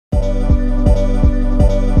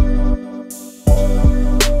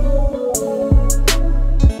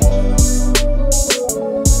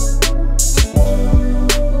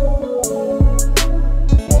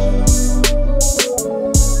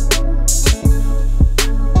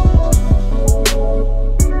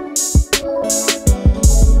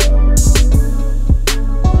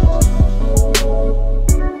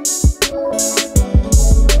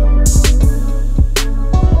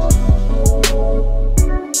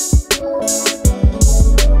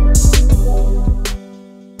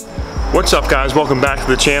What's up guys, welcome back to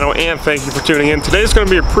the channel and thank you for tuning in. Today's going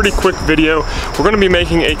to be a pretty quick video. We're going to be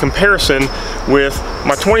making a comparison with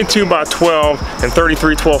my 22x12 and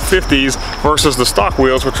 33x12.50's versus the stock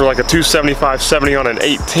wheels, which are like a 275/70 on an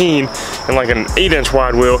 18 and like an 8-inch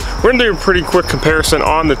wide wheel. We're going to do a pretty quick comparison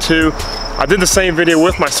on the two. I did the same video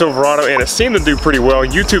with my Silverado and it seemed to do pretty well.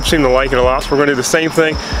 YouTube seemed to like it a lot, so we're going to do the same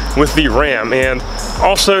thing with the Ram. And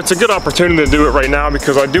also it's a good opportunity to do it right now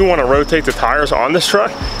because I do want to rotate the tires on this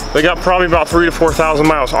truck. They got probably about 3,000 to 4,000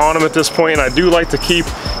 miles on them at this point, and I do like to keep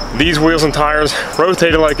these wheels and tires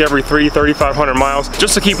rotated like every 3,500 miles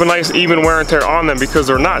just to keep a nice even wear and tear on them because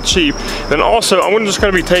they're not cheap. Then also I'm just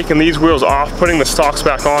going to be taking these wheels off, putting the stocks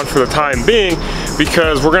back on for the time being,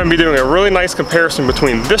 because we're going to be doing a really nice comparison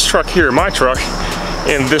between this truck here, my truck,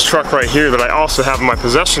 and this truck right here that I also have in my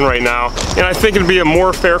possession right now. And I think it'd be a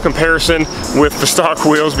more fair comparison with the stock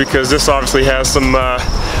wheels because this obviously has some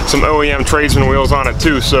OEM tradesman wheels on it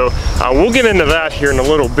too. So we'll get into that here in a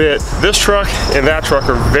little bit. This truck and that truck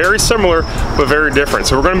are very similar but very different.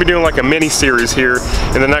 So we're going to be doing like a mini series here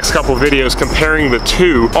in the next couple of videos comparing the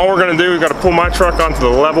two. All we're going to do is got to pull my truck onto the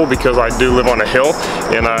level because I do live on a hill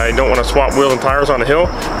and I don't want to swap wheels and tires on a hill.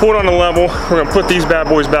 Pull it on the level. We're going to put these bad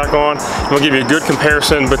boys back on and we'll give you a good comparison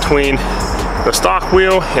between the stock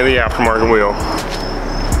wheel and the aftermarket wheel.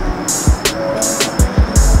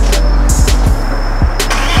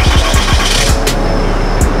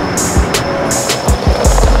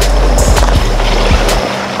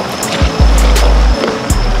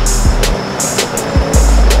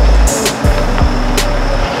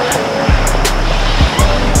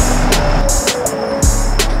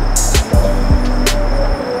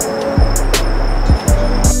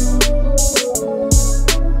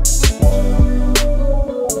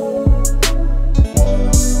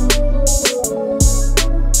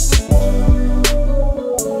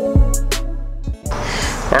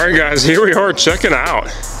 Alright guys, here we are, check it out.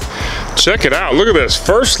 Check it out, look at this.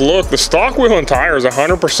 First look, the stock wheel and tire is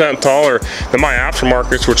 100% taller than my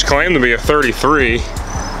aftermarkets, which claim to be a 33. Look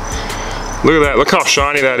at that, look how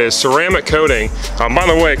shiny that is. Ceramic coating. By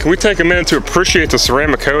the way, can we take a minute to appreciate the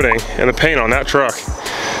ceramic coating and the paint on that truck?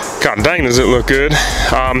 God dang, does it look good.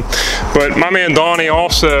 But my man Donnie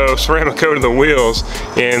also ceramic coated the wheels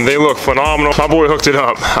and they look phenomenal. My boy hooked it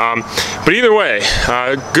up. But either way,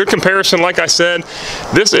 good comparison. Like I said,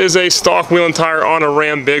 this is a stock wheel and tire on a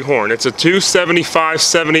Ram Bighorn. It's a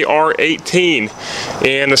 275/70 R18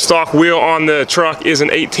 and the stock wheel on the truck is an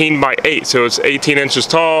 18x8, so it's 18 inches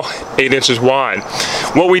tall, 8 inches wide.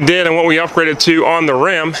 What we did and what we upgraded to on the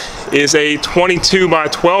Ram is a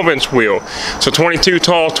 22x12-inch wheel. So 22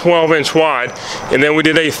 tall, 12-inch wide, and then we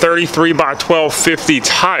did a 33x12.50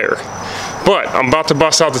 tire. But I'm about to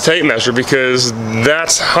bust out the tape measure because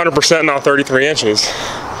that's 100% not 33 inches.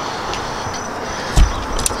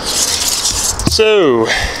 So,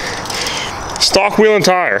 stock wheel and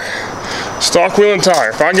tire. Stock wheel and tire.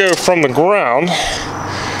 If I go from the ground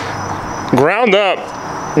up,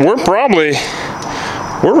 we're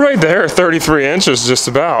right there at 33 inches just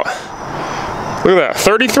about. Look at that,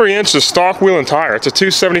 33 inches stock wheel and tire. It's a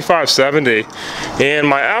 275/70. And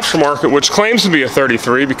my aftermarket, which claims to be a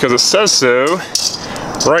 33 because it says so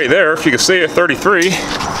right there, if you can see it, 33.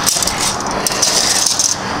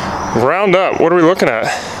 Round up, what are we looking at?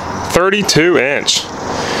 32 inch.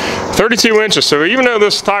 32 inches, so even though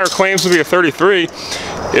this tire claims to be a 33,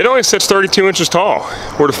 it only sits 32 inches tall,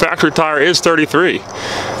 where the factory tire is 33.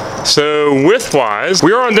 So width-wise,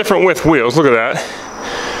 we are on different width wheels, look at that.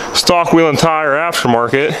 Stock wheel and tire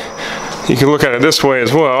aftermarket. You can look at it this way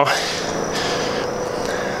as well.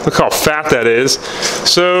 Look how fat that is.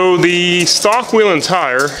 So the stock wheel and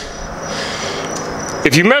tire,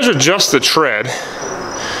 if you measure just the tread,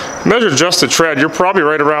 you're probably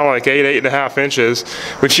right around like 8.5 inches.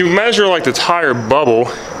 If you measure like the tire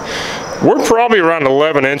bubble, we're probably around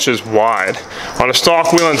 11 inches wide on a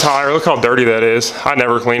stock wheel and tire. Look how dirty that is. I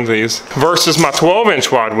never cleaned these. Versus my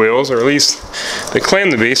 12-inch wide wheels, or at least they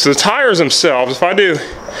claim to be. So the tires themselves, if I do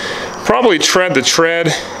probably tread to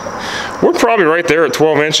tread, we're probably right there at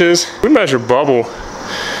 12 inches. We measure bubble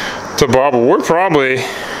to bubble. We're probably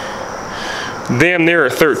damn near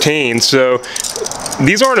at 13. So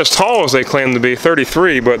these aren't as tall as they claim to be,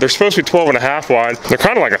 33, but they're supposed to be 12.5 wide. They're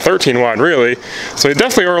kind of like a 13 wide, really. So they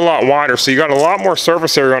definitely are a lot wider. So you got a lot more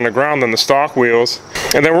surface area on the ground than the stock wheels.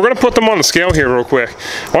 And then we're going to put them on the scale here real quick.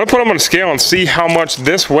 I want to put them on the scale and see how much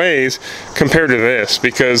this weighs compared to this,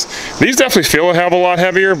 because these definitely feel a hell of a lot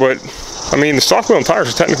heavier, but I mean, the stock wheel and tires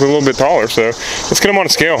are technically a little bit taller. So let's get them on the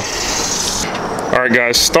scale. All right,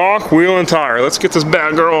 guys, stock wheel and tire. Let's get this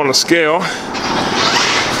bad girl on the scale.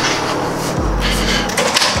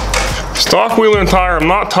 Stock wheel and tire, I'm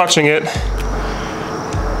not touching it.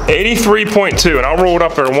 83.2, and I'll roll it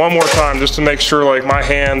up there one more time just to make sure like my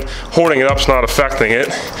hand holding it up's not affecting it.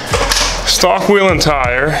 Stock wheel and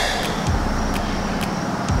tire,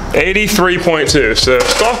 83.2. So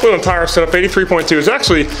stock wheel and tire set up 83.2 is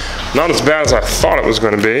actually not as bad as I thought it was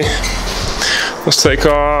going to be. Let's take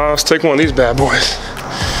one of these bad boys.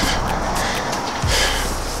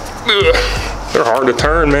 Ugh, they're hard to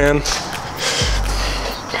turn, man.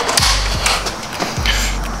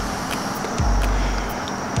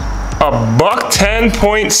 A buck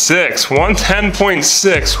 10.6,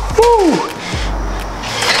 110.6. Woo!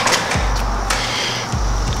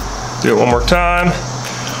 Do it one more time.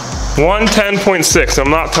 110.6. I'm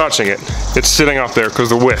not touching it. It's sitting up there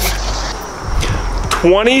because of the width.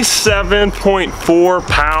 27.4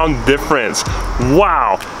 pound difference.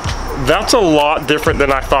 Wow. That's a lot different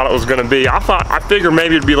than I thought it was gonna be. I figured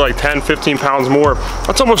maybe it'd be like 10, 15 pounds more.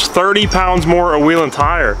 That's almost 30 pounds more a wheel and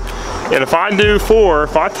tire. And if I do 4,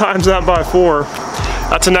 if I times that by 4,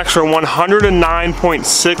 that's an extra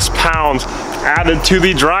 109.6 pounds added to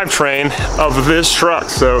the drivetrain of this truck.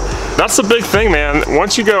 So that's the big thing, man.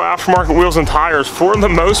 Once you go aftermarket wheels and tires, for the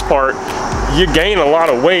most part, you gain a lot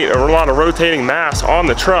of weight or a lot of rotating mass on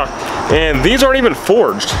the truck. And these aren't even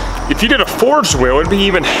forged. If you did a forged wheel, it'd be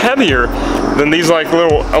even heavier than these like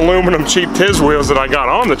little aluminum cheap Tiz wheels that I got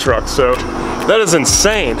on the truck. So that is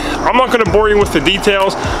insane. I'm not gonna bore you with the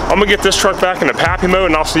details. I'm gonna get this truck back into Pappy mode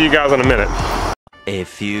and I'll see you guys in a minute. A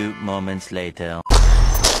few moments later.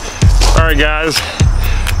 All right guys,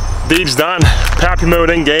 deed's done, Pappy mode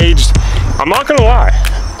engaged. I'm not gonna lie,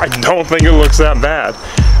 I don't think it looks that bad.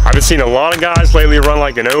 I've been seeing a lot of guys lately run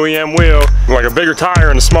like an OEM wheel, like a bigger tire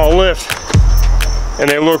and a small lift, and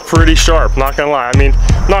they look pretty sharp, not gonna lie. I mean,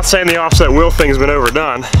 I'm not saying the offset wheel thing's been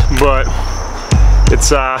overdone, but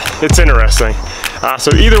it's interesting.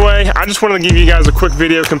 So either way, I just wanted to give you guys a quick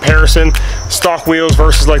video comparison, stock wheels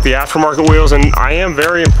versus like the aftermarket wheels, and I am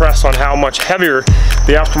very impressed on how much heavier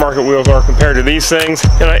the aftermarket wheels are compared to these things.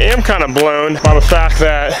 And I am kind of blown by the fact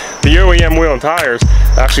that the OEM wheel and tires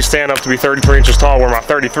actually stand up to be 33 inches tall, where my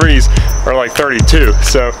 33s are like 32.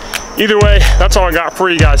 So either way, that's all I got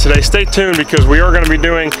for you guys today. Stay tuned because we are going to be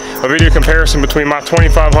doing a video comparison between my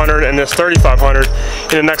 2500 and this 3500 in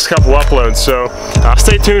the next couple uploads. So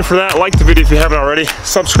stay tuned for that. Like the video if you haven't already.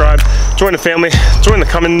 Subscribe, join the family, join the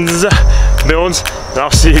Cummins builds, and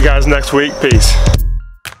I'll see you guys next week. Peace.